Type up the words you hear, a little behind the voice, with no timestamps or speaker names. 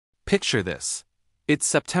Picture this. It's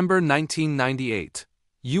September 1998.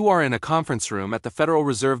 You are in a conference room at the Federal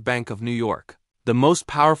Reserve Bank of New York. The most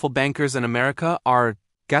powerful bankers in America are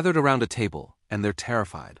gathered around a table, and they're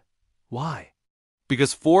terrified. Why?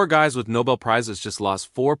 Because 4 guys with Nobel Prizes just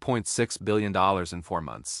lost $4.6 billion in 4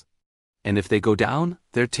 months. And if they go down,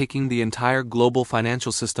 they're taking the entire global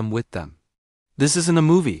financial system with them. This isn't a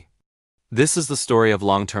movie. This is the story of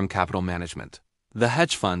long-term capital management, the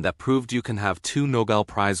hedge fund that proved you can have 2 Nobel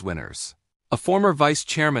Prize winners, a former vice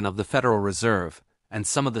chairman of the Federal Reserve, and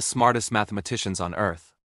some of the smartest mathematicians on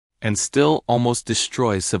Earth, and still almost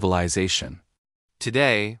destroy civilization.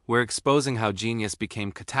 Today, we're exposing how genius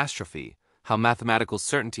became catastrophe, how mathematical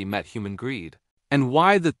certainty met human greed, and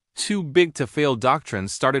why the too big to fail doctrine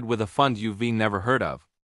started with a fund you've never heard of.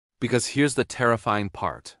 Because here's the terrifying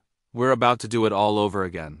part. We're about to do it all over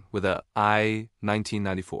again with a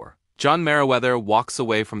 1994. John Meriwether walks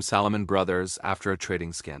away from Salomon Brothers after a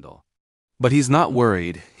trading scandal. But he's not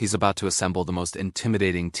worried. He's about to assemble the most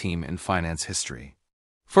intimidating team in finance history.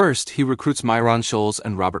 First, he recruits Myron, Scholes,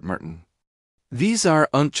 and Robert Merton. These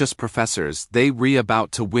aren't just professors. They're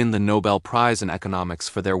about to win the Nobel Prize in economics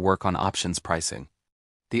for their work on options pricing.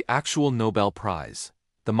 The actual Nobel Prize,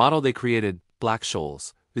 the model they created,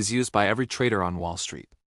 Black-Scholes, is used by every trader on Wall Street.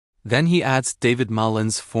 Then he adds David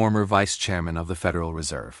Mullins, former vice chairman of the Federal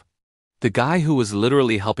Reserve. The guy who was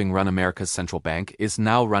literally helping run America's central bank is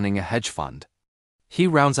now running a hedge fund. He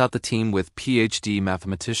rounds out the team with PhD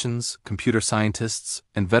mathematicians, computer scientists,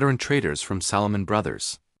 and veteran traders from Salomon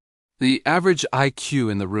Brothers. The average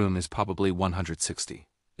IQ in the room is probably 160.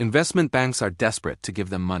 Investment banks are desperate to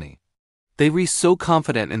give them money. They're so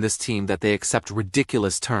confident in this team that they accept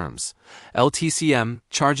ridiculous terms. LTCM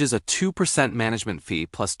charges a 2% management fee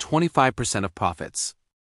plus 25% of profits.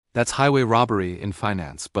 That's highway robbery in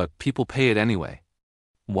finance, but people pay it anyway.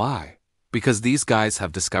 Why? Because these guys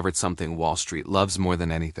have discovered something Wall Street loves more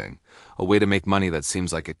than anything, a way to make money that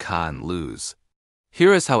seems like a can't lose.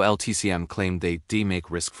 Here is how LTCM claimed they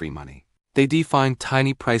make risk-free money. They find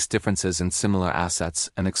tiny price differences in similar assets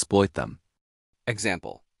and exploit them.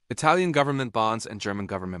 Example: Italian government bonds and German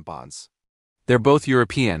government bonds. They're both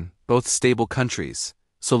European, both stable countries,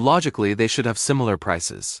 so logically they should have similar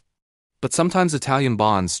prices. But sometimes Italian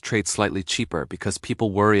bonds trade slightly cheaper because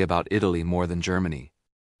people worry about Italy more than Germany.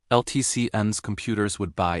 LTCM's computers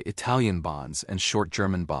would buy Italian bonds and short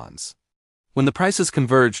German bonds. When the prices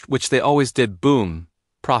converged, which they always did, boom,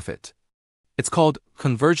 profit. It's called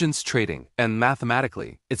convergence trading, and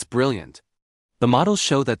mathematically, it's brilliant. The models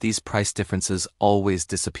show that these price differences always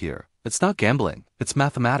disappear. It's not gambling, it's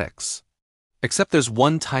mathematics. Except there's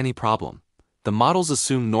one tiny problem. The models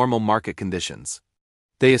assume normal market conditions.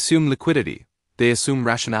 They assume liquidity. They assume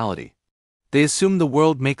rationality. They assume the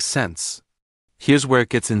world makes sense. Here's where it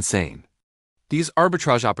gets insane. These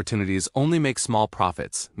arbitrage opportunities only make small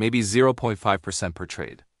profits, maybe 0.5% per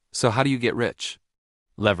trade. So how do you get rich?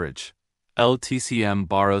 Leverage. LTCM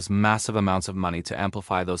borrows massive amounts of money to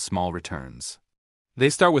amplify those small returns.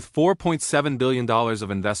 They start with $4.7 billion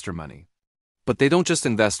of investor money. But they don't just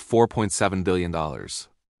invest $4.7 billion.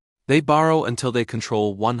 They borrow until they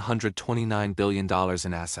control $129 billion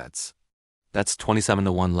in assets. That's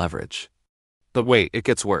 27-to-1 leverage. But wait, it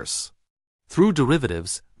gets worse. Through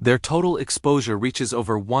derivatives, their total exposure reaches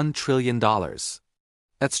over $1 trillion.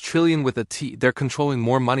 That's trillion with a T. They're controlling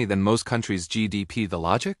more money than most countries' GDP. The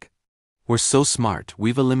logic? We're so smart,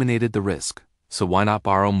 we've eliminated the risk, so why not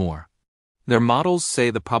borrow more? Their models say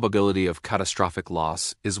the probability of catastrophic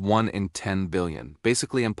loss is 1 in 10 billion,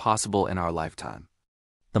 basically impossible in our lifetime.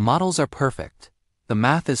 The models are perfect. The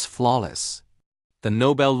math is flawless. The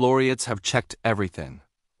Nobel laureates have checked everything.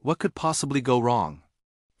 What could possibly go wrong?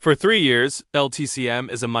 For 3 years, LTCM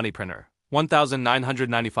is a money printer.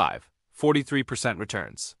 1,995, 43%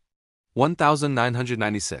 returns.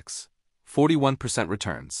 1,996, 41%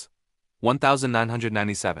 returns.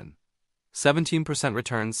 1,997, 17%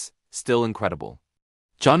 returns, still incredible.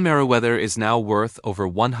 John Meriwether is now worth over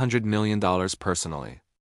 $100 million personally.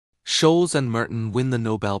 Scholes and Merton win the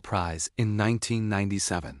Nobel Prize in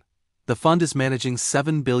 1997. The fund is managing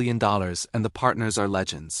 $7 billion and the partners are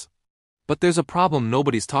legends. But there's a problem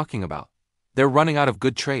nobody's talking about. They're running out of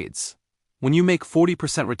good trades. When you make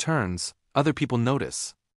 40% returns, other people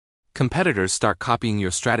notice. Competitors start copying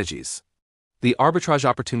your strategies. The arbitrage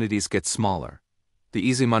opportunities get smaller. The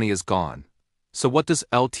easy money is gone. So what does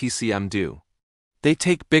LTCM do? They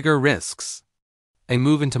take bigger risks. They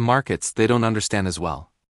move into markets they don't understand as well.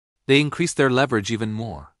 They increase their leverage even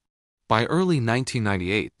more. By early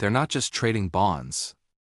 1998, they're not just trading bonds.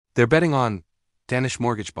 They're betting on Danish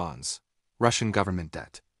mortgage bonds, Russian government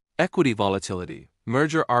debt, equity volatility,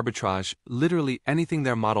 merger arbitrage, literally anything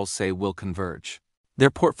their models say will converge. Their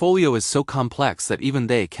portfolio is so complex that even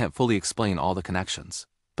they can't fully explain all the connections.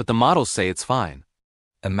 But the models say it's fine.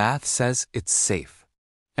 And math says it's safe.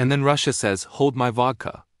 And then Russia says, hold my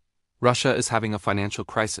vodka. Russia is having a financial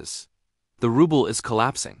crisis. The ruble is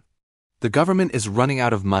collapsing. The government is running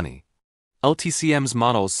out of money. LTCM's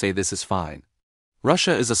models say this is fine.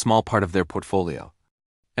 Russia is a small part of their portfolio.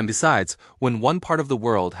 And besides, when one part of the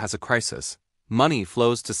world has a crisis, money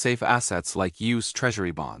flows to safe assets like U.S.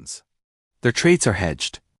 Treasury bonds. Their trades are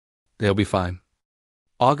hedged. They'll be fine.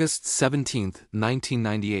 August 17,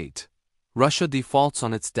 1998. Russia defaults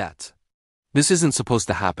on its debt. This isn't supposed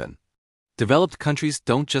to happen. Developed countries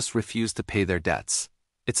don't just refuse to pay their debts.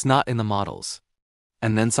 It's not in the models.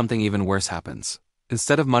 And then something even worse happens.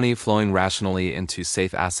 Instead of money flowing rationally into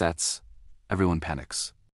safe assets, everyone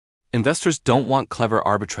panics. Investors don't want clever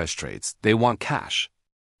arbitrage trades, they want cash.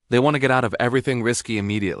 They want to get out of everything risky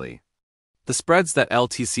immediately. The spreads that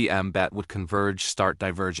LTCM bet would converge start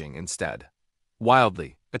diverging instead.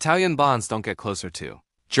 Wildly, Italian bonds don't get closer to.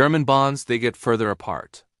 German bonds, they get further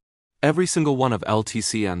apart. Every single one of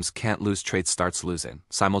LTCM's can't lose trades starts losing,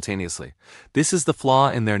 simultaneously. This is the flaw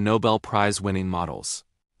in their Nobel Prize-winning models.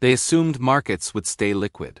 They assumed markets would stay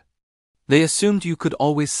liquid. They assumed you could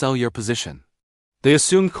always sell your position. They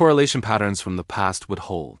assumed correlation patterns from the past would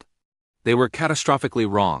hold. They were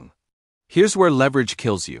catastrophically wrong. Here's where leverage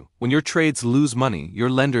kills you. When your trades lose money, your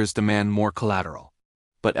lenders demand more collateral.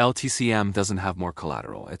 But LTCM doesn't have more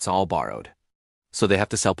collateral, it's all borrowed. So they have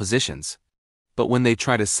to sell positions. But when they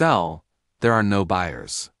try to sell, there are no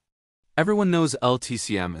buyers. Everyone knows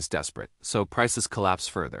LTCM is desperate, so prices collapse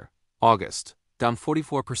further. August, down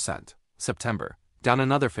 44%. September, down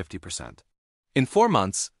another 50%. In 4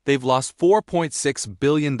 months, they've lost $4.6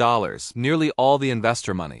 billion, nearly all the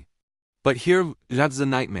investor money. But here, that's a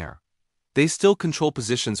nightmare. They still control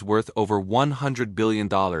positions worth over $100 billion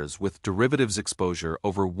with derivatives exposure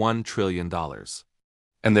over $1 trillion.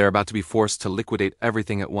 And they're about to be forced to liquidate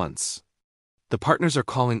everything at once. The partners are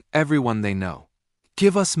calling everyone they know.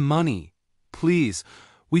 Give us money. Please,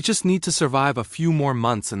 we just need to survive a few more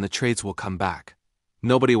months and the trades will come back.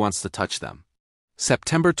 Nobody wants to touch them.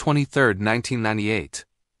 September 23, 1998.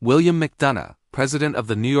 William McDonough, president of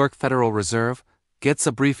the New York Federal Reserve, gets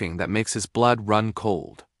a briefing that makes his blood run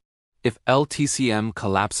cold. If LTCM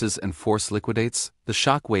collapses and force liquidates, the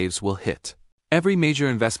shock waves will hit. Every major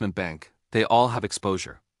investment bank, they all have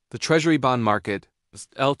exposure. The treasury bond market,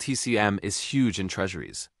 LTCM is huge in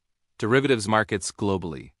treasuries. Derivatives markets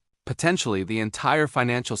globally. Potentially the entire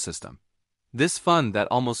financial system. This fund that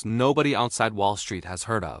almost nobody outside Wall Street has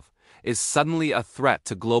heard of is suddenly a threat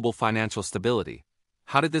to global financial stability.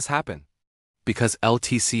 How did this happen? Because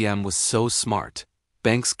LTCM was so smart,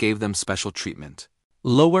 banks gave them special treatment.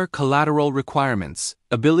 Lower collateral requirements,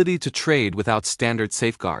 ability to trade without standard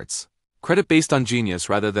safeguards, credit based on genius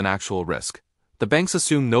rather than actual risk. The banks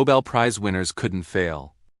assume Nobel Prize winners couldn't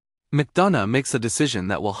fail. McDonough makes a decision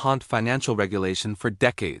that will haunt financial regulation for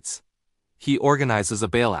decades. He organizes a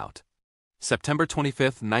bailout. September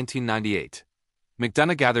 25, 1998.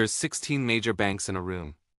 McDonough gathers 16 major banks in a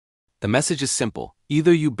room. The message is simple.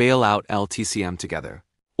 Either you bail out LTCM together,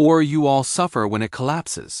 or you all suffer when it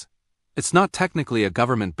collapses. It's not technically a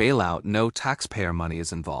government bailout, no taxpayer money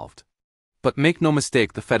is involved. But make no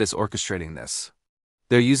mistake, the Fed is orchestrating this.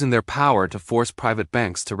 They're using their power to force private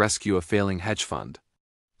banks to rescue a failing hedge fund.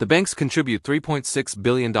 The banks contribute $3.6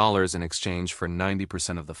 billion in exchange for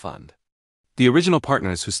 90% of the fund. The original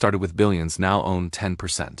partners who started with billions now own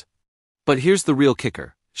 10%. But here's the real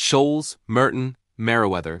kicker. Scholes, Merton,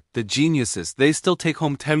 Merriweather, the geniuses, they still take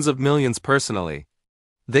home tens of millions personally.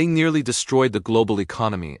 They nearly destroyed the global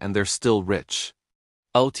economy and they're still rich.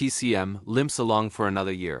 LTCM limps along for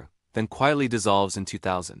another year, then quietly dissolves in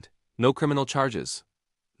 2000. No criminal charges.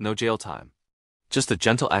 No jail time. Just a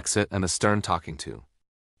gentle exit and a stern talking to.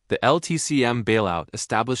 The LTCM bailout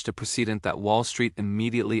established a precedent that Wall Street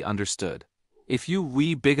immediately understood. If you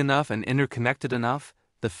we big enough and interconnected enough,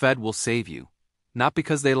 the Fed will save you. Not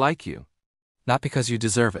because they like you. Not because you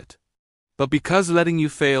deserve it. But because letting you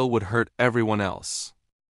fail would hurt everyone else.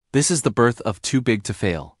 This is the birth of too big to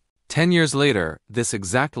fail. 10 years later, this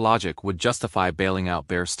exact logic would justify bailing out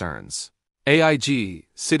Bear Stearns, AIG,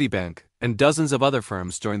 Citibank, and dozens of other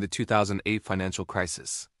firms during the 2008 financial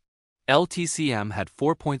crisis. LTCM had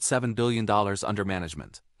 $4.7 billion under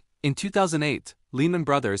management. In 2008, Lehman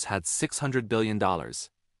Brothers had $600 billion.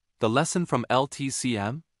 The lesson from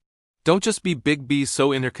LTCM? Don't just be Big B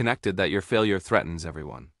so interconnected that your failure threatens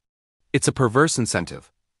everyone. It's a perverse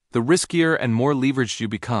incentive. The riskier and more leveraged you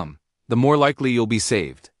become, the more likely you'll be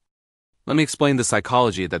saved. Let me explain the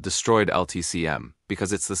psychology that destroyed LTCM,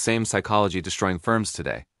 because it's the same psychology destroying firms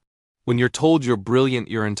today. When you're told you're brilliant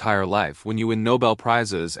your entire life, when you win Nobel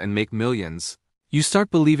Prizes and make millions, you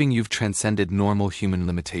start believing you've transcended normal human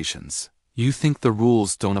limitations. You think the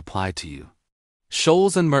rules don't apply to you.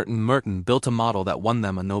 Scholes and Merton built a model that won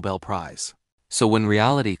them a Nobel Prize. So when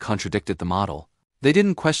reality contradicted the model, they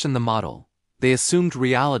didn't question the model. They assumed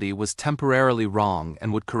reality was temporarily wrong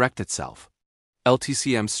and would correct itself.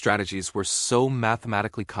 LTCM's strategies were so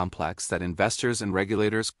mathematically complex that investors and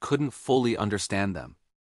regulators couldn't fully understand them.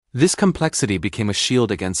 This complexity became a shield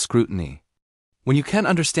against scrutiny. When you can't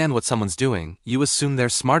understand what someone's doing, you assume they're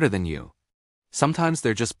smarter than you. Sometimes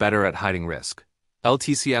they're just better at hiding risk.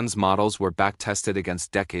 LTCM's models were back-tested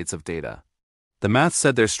against decades of data. The math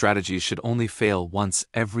said their strategies should only fail once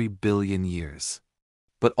every billion years.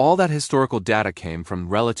 But all that historical data came from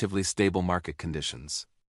relatively stable market conditions.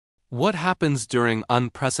 What happens during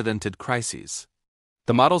unprecedented crises?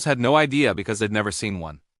 The models had no idea because they'd never seen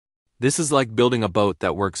one. This is like building a boat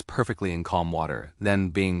that works perfectly in calm water,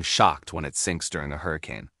 then being shocked when it sinks during a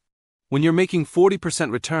hurricane. When you're making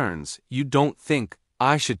 40% returns, you don't think,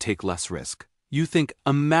 I should take less risk. You think,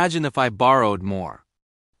 imagine if I borrowed more.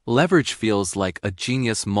 Leverage feels like a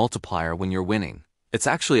genius multiplier when you're winning. It's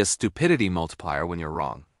actually a stupidity multiplier when you're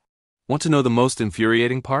wrong. Want to know the most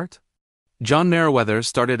infuriating part? John Meriwether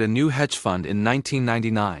started a new hedge fund in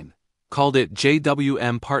 1999, called it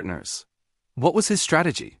JWM Partners. What was his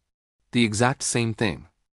strategy? The exact same thing.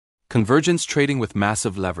 Convergence trading with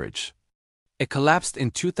massive leverage. It collapsed in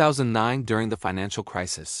 2009 during the financial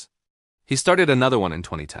crisis. He started another one in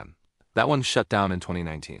 2010. That one shut down in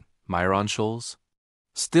 2019. Myron Scholes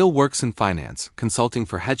still works in finance, consulting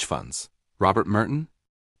for hedge funds. Robert Merton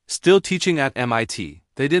still teaching at MIT.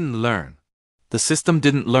 They didn't learn. The system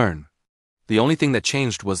didn't learn. The only thing that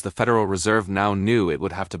changed was the Federal Reserve now knew it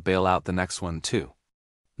would have to bail out the next one too.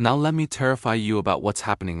 Now let me terrify you about what's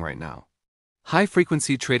happening right now.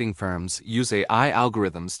 High-frequency trading firms use AI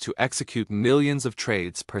algorithms to execute millions of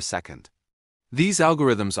trades per second. These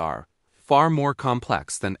algorithms are far more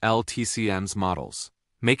complex than LTCM's models,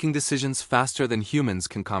 making decisions faster than humans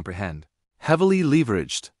can comprehend, heavily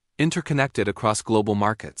leveraged, interconnected across global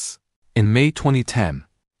markets. In May 2010,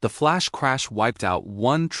 the flash crash wiped out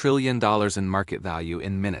 $1 trillion in market value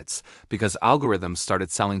in minutes because algorithms started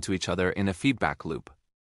selling to each other in a feedback loop.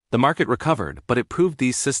 The market recovered, but it proved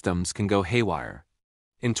these systems can go haywire.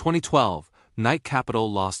 In 2012, Knight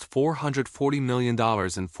Capital lost $440 million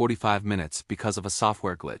in 45 minutes because of a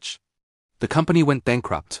software glitch. The company went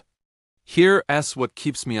bankrupt. Here's what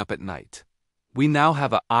keeps me up at night. We now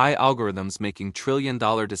have AI algorithms making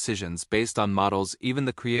trillion-dollar decisions based on models even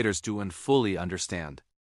the creators don't fully understand.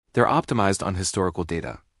 They're optimized on historical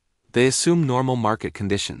data. They assume normal market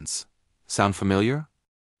conditions. Sound familiar?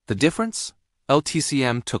 The difference?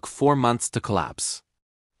 LTCM took 4 months to collapse.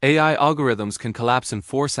 AI algorithms can collapse in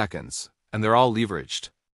 4 seconds, and they're all leveraged.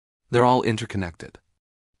 They're all interconnected.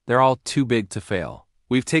 They're all too big to fail.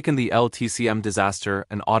 We've taken the LTCM disaster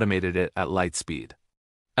and automated it at light speed.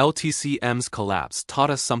 LTCM's collapse taught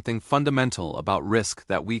us something fundamental about risk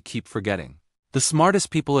that we keep forgetting. The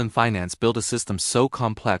smartest people in finance built a system so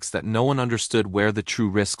complex that no one understood where the true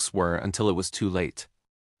risks were until it was too late.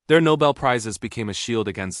 Their Nobel Prizes became a shield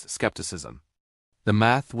against skepticism. The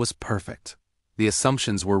math was perfect. The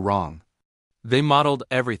assumptions were wrong. They modeled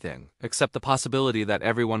everything except the possibility that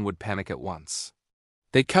everyone would panic at once.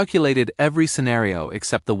 They calculated every scenario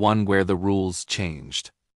except the one where the rules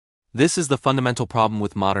changed. This is the fundamental problem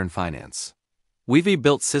with modern finance. We've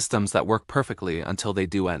built systems that work perfectly until they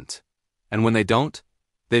don't. And when they don't,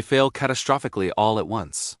 they fail catastrophically all at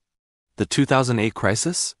once. The 2008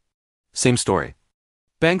 crisis? Same story.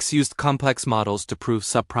 Banks used complex models to prove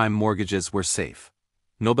subprime mortgages were safe.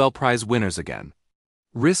 Nobel Prize winners again.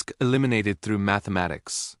 Risk eliminated through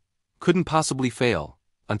mathematics. Couldn't possibly fail,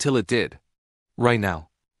 until it did. Right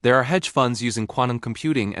now, there are hedge funds using quantum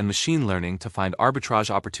computing and machine learning to find arbitrage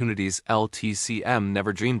opportunities LTCM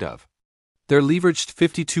never dreamed of. They're leveraged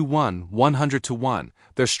 50-to-1, 100-to-1.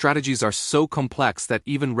 Their strategies are so complex that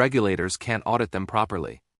even regulators can't audit them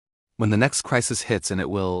properly. When the next crisis hits, and it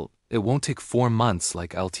won't take 4 months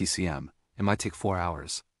like LTCM. It might take 4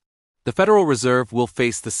 hours. The Federal Reserve will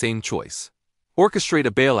face the same choice. Orchestrate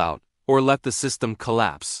a bailout or let the system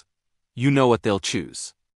collapse. You know what they'll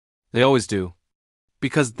choose. They always do.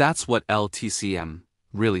 Because that's what LTCM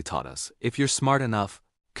really taught us. If you're smart enough,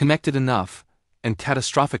 connected enough, and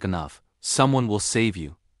catastrophic enough, someone will save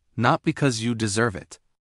you. Not because you deserve it,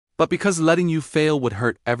 but because letting you fail would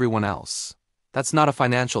hurt everyone else. That's not a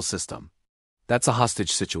financial system. That's a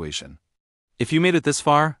hostage situation. If you made it this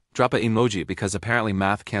far, Drop a emoji because apparently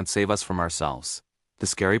math can't save us from ourselves. The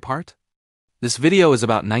scary part? This video is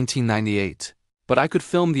about 1998, but I could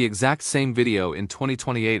film the exact same video in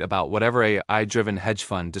 2028 about whatever AI-driven hedge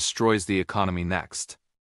fund destroys the economy next.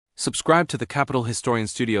 Subscribe to the Capital Historian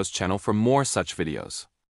Studios channel for more such videos.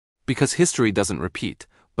 Because history doesn't repeat,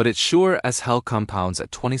 but it sure as hell compounds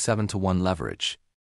at 27-to-1 leverage.